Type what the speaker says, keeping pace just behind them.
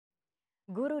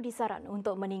Guru disaran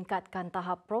untuk meningkatkan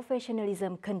tahap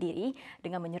profesionalisme kendiri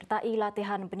dengan menyertai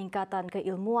latihan peningkatan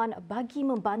keilmuan bagi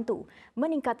membantu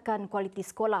meningkatkan kualiti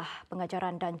sekolah,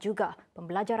 pengajaran dan juga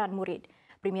pembelajaran murid.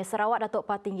 Premier Sarawak Datuk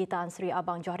Patinggi Tan Sri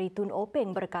Abang Johari Tun Openg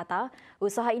berkata,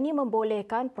 usaha ini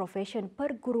membolehkan profesion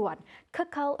perguruan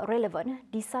kekal relevan,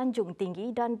 disanjung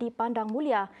tinggi dan dipandang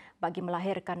mulia bagi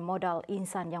melahirkan modal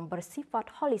insan yang bersifat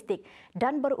holistik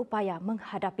dan berupaya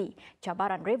menghadapi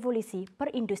cabaran revolusi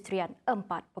perindustrian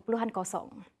 4.0.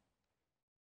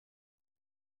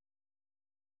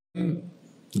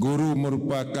 Guru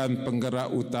merupakan penggerak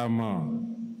utama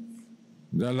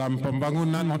dalam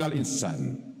pembangunan modal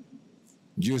insan.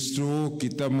 Justru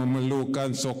kita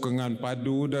memerlukan sokongan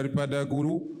padu daripada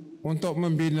guru untuk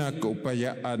membina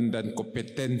keupayaan dan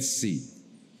kompetensi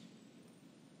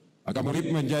agar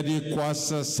murid menjadi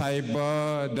kuasa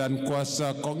cyber dan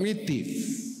kuasa kognitif,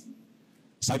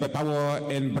 cyber power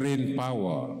and brain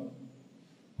power,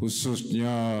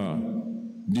 khususnya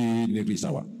di negeri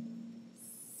Sarawak.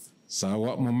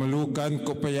 Sarawak memerlukan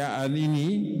keupayaan ini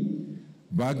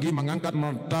bagi mengangkat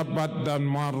martabat dan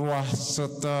maruah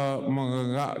serta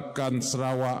menggerakkan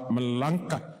Sarawak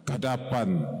melangkah ke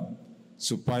hadapan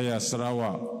supaya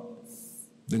Sarawak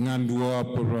dengan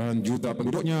 2 juta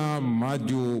penduduknya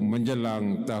maju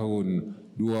menjelang tahun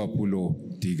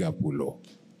 2030.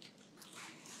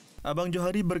 Abang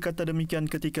Johari berkata demikian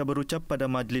ketika berucap pada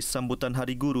majlis sambutan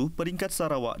Hari Guru peringkat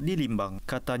Sarawak di Limbang.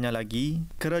 Katanya lagi,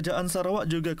 kerajaan Sarawak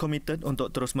juga komited untuk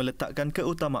terus meletakkan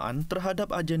keutamaan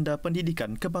terhadap agenda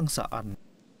pendidikan kebangsaan.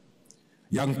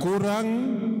 Yang kurang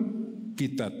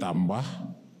kita tambah,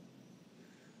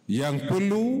 yang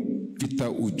perlu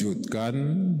kita wujudkan,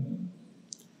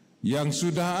 yang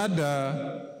sudah ada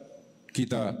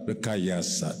kita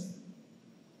rekayasa.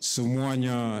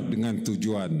 Semuanya dengan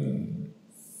tujuan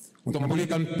untuk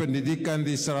memulihkan pendidikan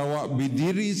di Sarawak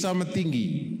berdiri sama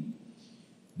tinggi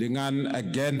dengan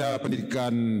agenda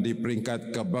pendidikan di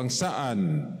peringkat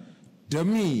kebangsaan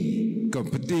demi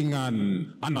kepentingan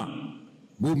anak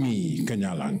bumi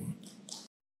Kenyalang.